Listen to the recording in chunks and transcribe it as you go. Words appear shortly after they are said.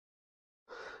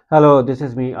Hello, this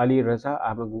is me, Ali Raza.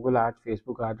 I'm a Google Ads,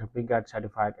 Facebook Ads, and Bing Ads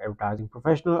certified advertising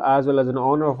professional, as well as an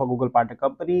owner of a Google partner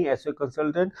company, SEO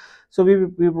consultant. So we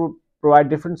provide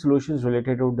different solutions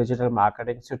related to digital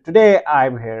marketing. So today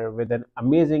I'm here with an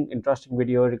amazing, interesting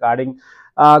video regarding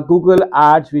Google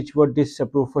Ads, which were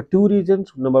disapproved for two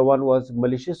reasons. Number one was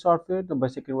malicious software. Number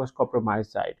second was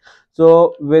compromised site.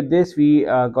 So with this, we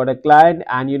got a client,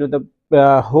 and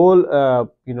the whole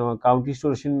account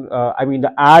restoration, I mean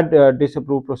the ad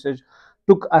disapprove process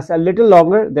took us a little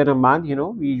longer than a month.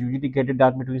 We usually get it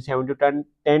done between 7 to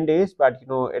 10 days, but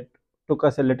it took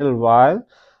us a little while.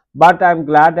 But I'm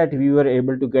glad that we were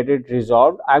able to get it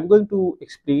resolved. I'm going to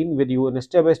explain with you in a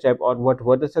step by step on what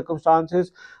were the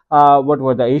circumstances, what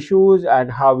were the issues,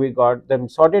 and how we got them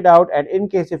sorted out. And in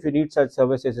case if you need such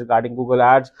services regarding Google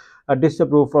Ads,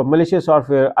 disapprove from malicious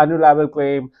software, unreliable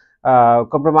claim,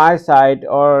 compromised site,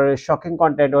 or shocking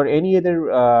content, or any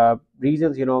other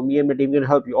reasons, me and my team can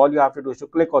help you. All you have to do is to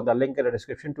click on the link in the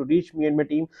description to reach me and my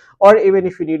team. Or even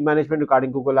if you need management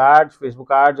regarding Google Ads,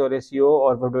 Facebook Ads, or SEO,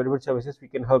 or web development services, we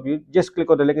can help you. Just click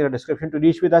on the link in the description to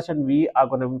reach with us, and we are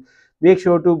going to make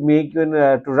sure to make you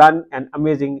to run an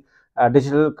amazing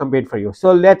digital campaign for you.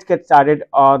 So let's get started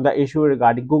on the issue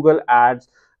regarding Google Ads,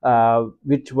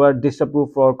 which were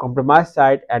disapproved for compromised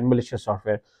site and malicious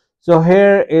software. So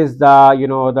here is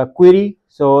the query.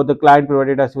 So the client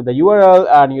provided us with the URL,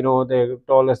 and they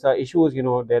told us the issues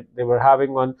that they were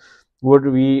having on. Would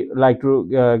we like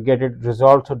to get it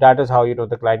resolved? So that is how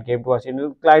the client came to us.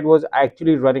 The client was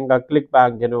actually running a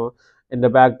ClickBank. In the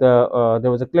back,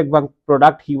 there was a ClickBank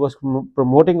product he was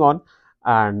promoting on,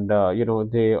 and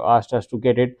they asked us to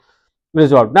get it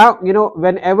resolved. Now,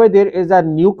 whenever there is a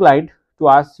new client to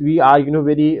us, we are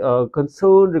very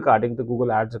concerned regarding the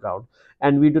Google Ads account,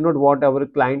 and we do not want our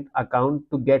client account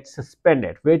to get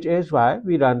suspended, which is why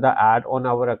we run the ad on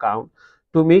our account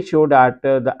to make sure that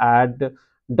the ad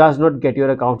does not get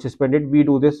your account suspended. We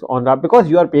do this on that because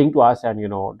you are paying to us, and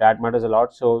that matters a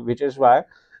lot. So which is why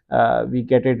we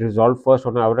get it resolved first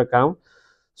on our account.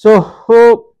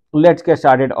 So let's get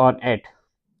started on it.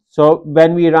 So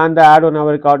when we ran the ad on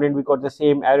our account, and we got the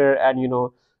same error,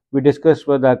 and we discussed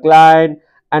with the client,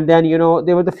 and then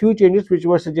there were the few changes which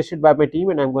were suggested by my team,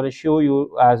 and I'm going to show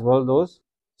you as well those.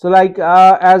 So like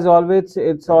as always,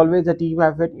 it's always a team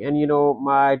effort, and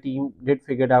my team did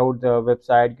figure out the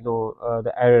website,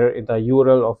 the error in the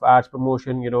URL of ads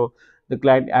promotion. The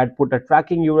client had put a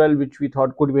tracking URL which we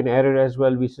thought could be an error as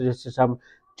well. We suggested some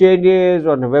changes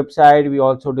on the website. We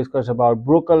also discussed about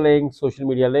broker links, social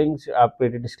media links,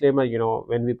 upgraded disclaimer.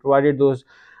 When we provided those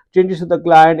changes to the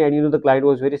client, and the client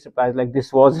was very surprised, like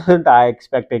this wasn't I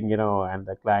expecting. And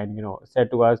the client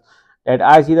said to us that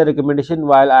I see the recommendation,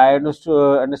 while I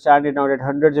understand it now that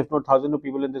hundreds if not thousands of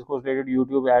people in this course related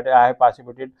YouTube ad I have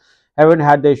participated haven't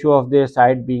had the issue of their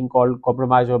site being called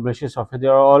compromised or malicious software. They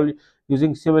are all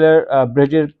using similar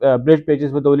bridge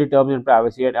pages with only terms and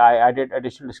privacy, and I added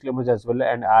additional disclaimers as well,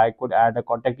 and I could add a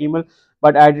contact email,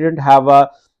 but I didn't have a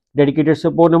dedicated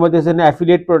support number. This is an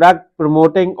affiliate product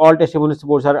promoting. All testimonial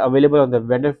supports are available on the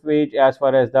vendor page. As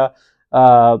far as the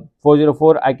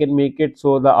 404, I can make it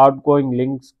so the outgoing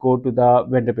links go to the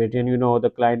vendor page, and the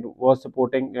client was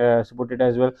supported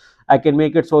as well. I can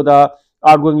make it so the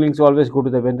outgoing links always go to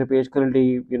the vendor page.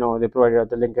 Currently, they provided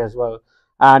the link as well,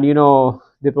 and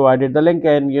they provided the link,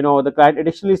 and the client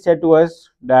additionally said to us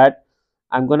that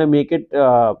I'm going to make it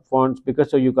fonts bigger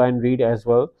so you can read as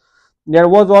well. There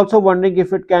was also wondering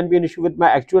if it can be an issue with my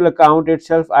actual account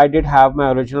itself. I did have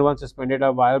my original one suspended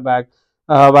a while back,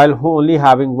 while only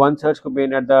having one search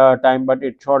campaign at the time, but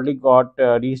it shortly got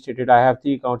restated. I have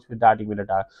three accounts with that email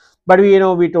address. But we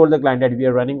told the client that we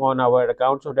are running on our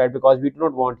account, so that because we do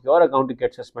not want your account to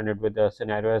get suspended with the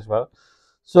scenario as well.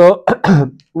 So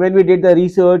when we did the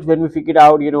research, when we figured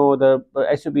out the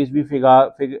SOPs, we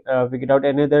figured out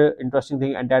another interesting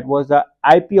thing, and that was the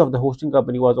IP of the hosting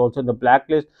company was also in the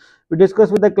blacklist. We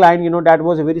discussed with the client, that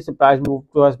was a very surprise move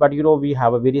to us, but we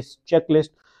have a various checklist,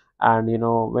 and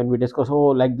when we discuss, oh,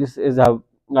 like this is a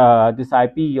this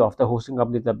IP of the hosting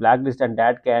company is a blacklist, and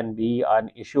that can be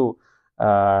an issue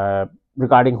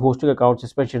regarding hosting account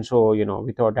suspension. So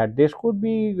we thought that this could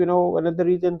be another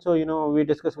reason. So we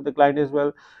discussed with the client as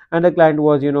well, and the client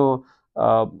was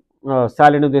uh,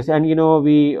 silent on this, and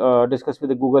we discussed with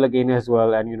the Google again as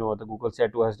well, and the Google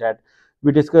said to us that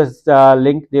we discussed the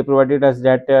link they provided us,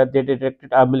 that they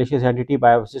detected a malicious entity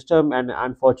by our system, and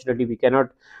unfortunately we cannot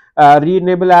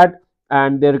re-enable that.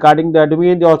 And regarding the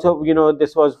domain, they also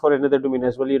this was for another domain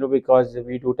as well, because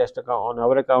we do test account on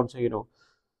our account. So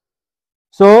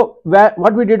So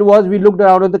what we did was we looked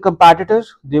around at the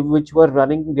competitors which were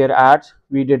running their ads.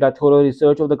 We did a thorough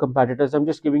research of the competitors. I'm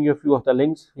just giving you a few of the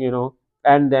links,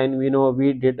 and then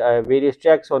we did various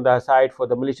checks on the site for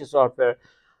the malicious software.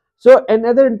 So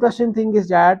another interesting thing is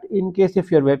that in case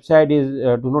if your website is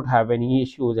do not have any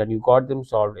issues and you got them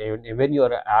solved, even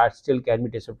your ad still can be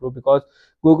disapproved, because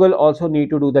Google also need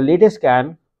to do the latest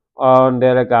scan on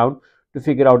their account to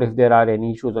figure out if there are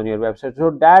any issues on your website.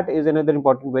 So that is another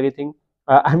important very thing.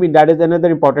 That is another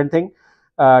important thing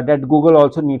that Google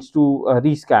also needs to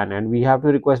rescan, and we have to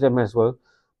request them as well.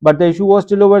 But the issue was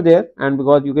still over there, and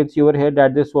because you can see over here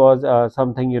that this was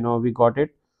something, we got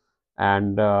it,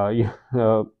 and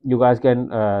you guys can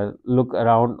look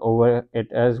around over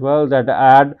it as well, that the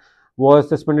ad was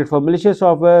suspended for malicious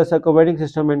software, circumventing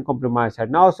system, and compromised site.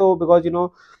 Now, so because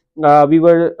we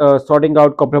were sorting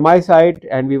out compromised site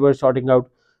and we were sorting out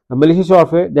malicious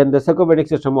software, then the circumventing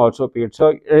system also appeared.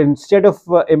 So instead of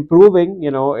improving,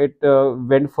 it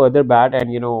went further bad, and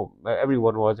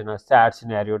everyone was in a sad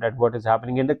scenario that what is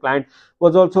happening, and the client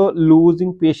was also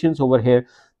losing patience over here.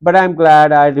 But I'm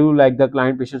glad, I do like the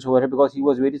client patience over here, because he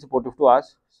was very supportive to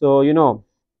us. So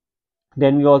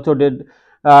then we also did,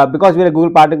 because we're a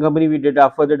Google partner company, we did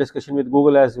a further discussion with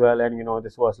Google as well, and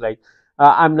this was like,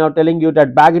 I'm now telling you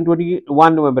that back in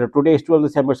 21 November, today is 12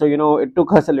 December, so it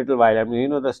took us a little while. I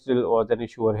mean, there still was an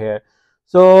issue over here.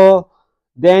 So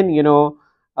then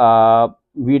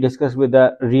we discussed with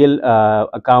the real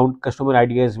account customer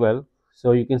ID as well.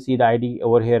 So you can see the ID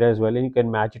over here as well, and you can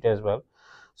match it as well.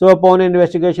 So upon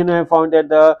investigation, I found that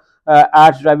the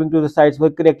ads driving to the sites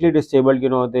were correctly disabled.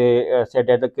 They said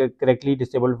that the correctly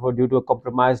disabled for due to a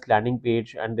compromised landing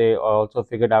page, and they also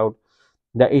figured out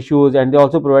the issues, and they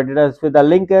also provided us with a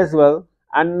link as well.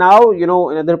 And now,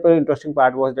 another very interesting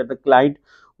part was that the client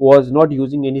was not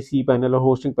using any cPanel or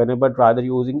hosting panel, but rather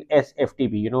using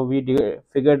SFTP. We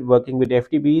figured working with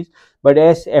FTPs, but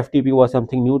SFTP was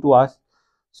something new to us.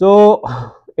 So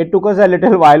it took us a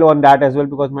little while on that as well,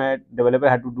 because my developer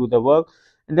had to do the work.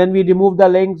 And then we removed the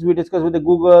links, we discussed with the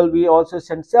Google, we also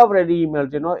sent several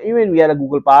emails. Even we are a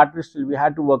Google partner, still we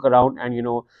had to work around,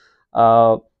 and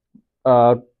uh,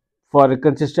 uh, for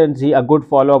consistency, a good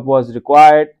follow-up was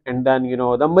required, and then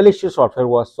the malicious software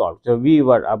was solved. So we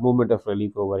were a moment of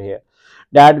relief over here,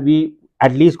 that we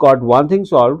at least got one thing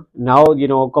solved. Now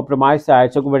compromised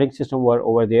sites, circumventing system were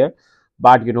over there,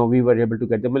 but we were able to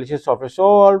get the malicious software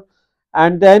solved.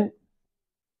 And then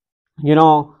you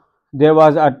know there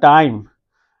was a time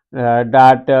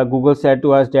that Google said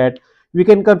to us that we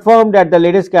can confirm that the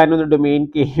latest scan of the domain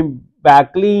came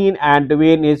back clean and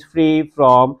domain is free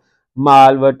from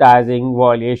malvertising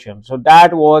violation. So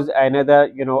that was another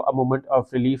a moment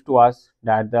of relief to us,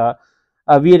 that the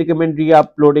we recommend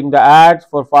re-uploading the ads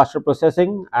for faster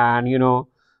processing, and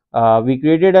we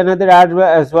created another ad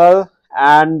as well,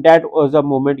 and that was a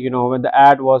moment when the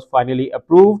ad was finally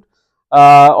approved.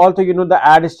 Also, the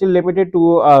ad is still limited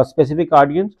to a specific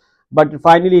audience, but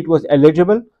finally it was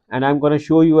eligible. And I'm going to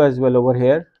show you as well over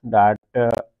here that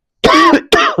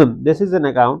this is an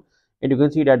account, and you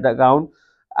can see that the account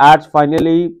ads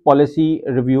finally policy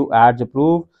review ads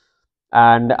approved.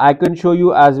 And I can show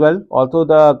you as well, although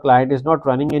the client is not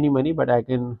running any money, but I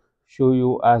can show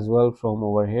you as well from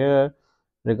over here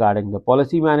regarding the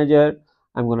policy manager.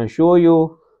 I'm going to show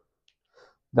you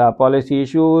the policy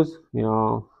issues,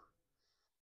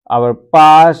 our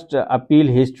past appeal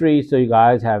history, so you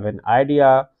guys have an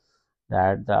idea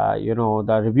that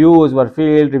the reviews were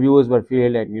failed,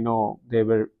 and they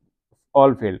were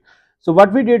all failed. So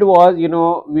what we did was,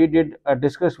 we did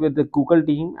discuss with the Google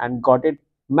team and got it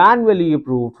manually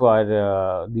approved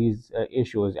for these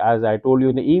issues, as I told you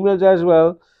in the emails as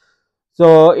well.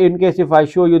 So in case if I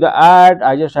show you the ad,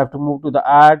 I just have to move to the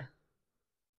ad,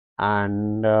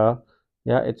 and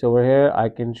yeah, it's over here. I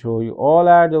can show you all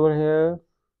ads over here.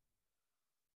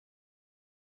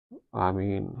 I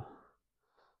mean,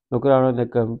 look around on the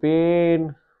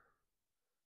campaign.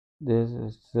 This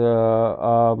is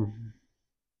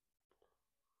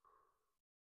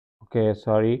okay,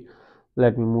 sorry,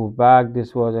 let me move back.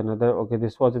 This was another, okay,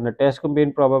 this was in the test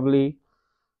campaign probably,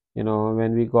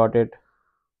 when we got it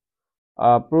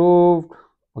approved.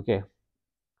 Okay,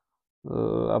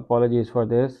 apologies for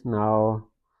this. Now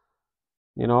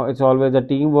it's always a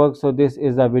teamwork. So this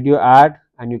is a video ad,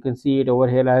 and you can see it over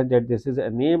here as that this is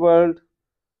enabled,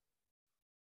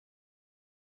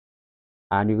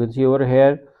 and you can see over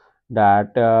here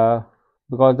that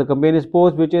because the campaign is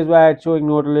post, which is why it's showing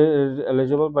not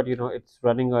eligible, but it's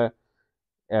running a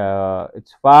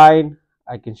it's fine.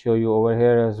 I can show you over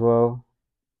here as well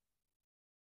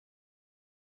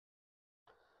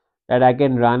that I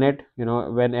can run it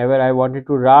whenever I wanted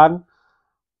to run.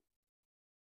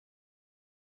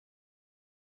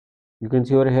 You can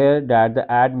see over here that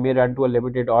the ad may run to a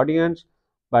limited audience,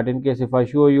 but in case if I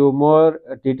show you more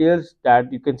details,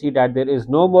 that you can see that there is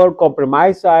no more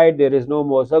compromise site, there is no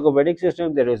more circumventing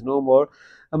system, there is no more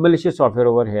malicious software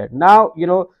over here. Now,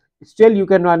 still you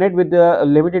can run it with the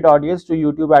limited audience to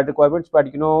YouTube ad requirements, but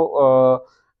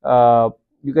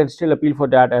you can still appeal for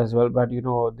that as well. But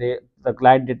the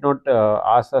client did not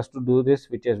ask us to do this,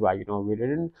 which is why we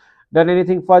didn't done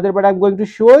anything further. But I'm going to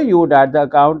show you that the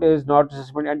account is not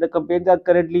suspended and the campaigns are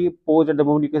currently paused at the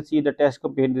moment. You can see the test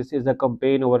campaign. This is the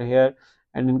campaign over here,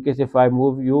 and in case if I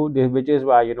move you this, which is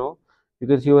why you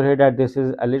can see over here that this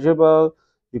is eligible.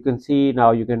 You can see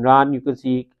now you can run. You can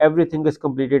see everything is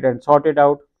completed and sorted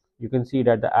out. You can see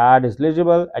that the ad is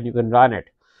legible and you can run it.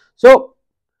 So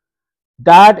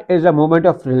that is a moment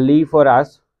of relief for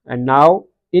us. And now,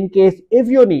 in case if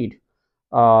you need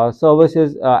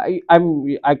services,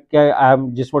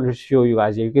 I'm just want to show you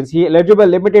guys here. You can see eligible,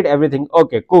 limited, everything.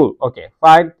 Okay, cool. Okay,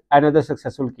 fine. Another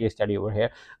successful case study over here.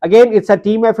 Again, it's a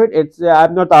team effort. It's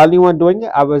I'm not the only one doing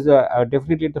it. I was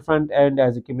definitely at the front end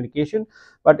as a communication,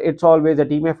 but it's always a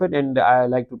team effort, and I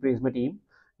like to praise my team.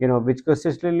 Which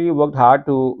consistently worked hard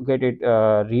to get it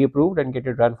reapproved and get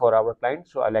it run for our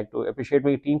clients. So I like to appreciate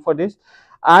my team for this.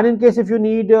 And in case if you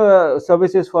need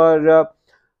services for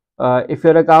if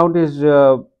your account is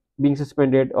being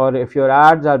suspended, or if your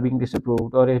ads are being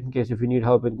disapproved, or in case if you need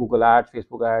help in Google ads,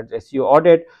 Facebook ads, SEO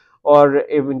audit, or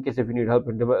even in case if you need help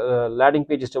in landing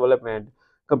pages development,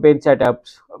 campaign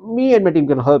setups, me and my team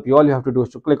can help you. All you have to do is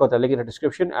to click on the link in the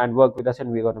description and work with us,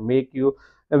 and we're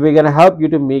gonna help you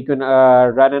to make you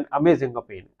run an amazing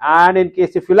campaign. And in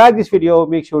case if you like this video,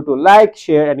 make sure to like,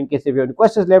 share, and in case if you have any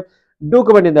questions left, do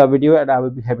comment in the video and I will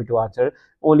be happy to answer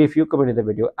only if you comment in the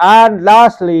video. And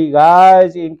lastly,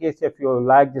 guys, in case if you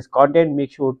like this content,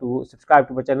 make sure to subscribe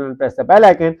to my channel and press the bell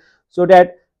icon so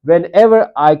that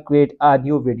whenever I create a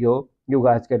new video, you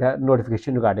guys get a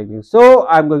notification regarding it. So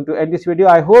I'm going to end this video.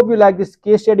 I hope you like this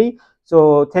case study.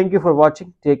 So thank you for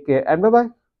watching. Take care and bye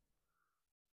bye.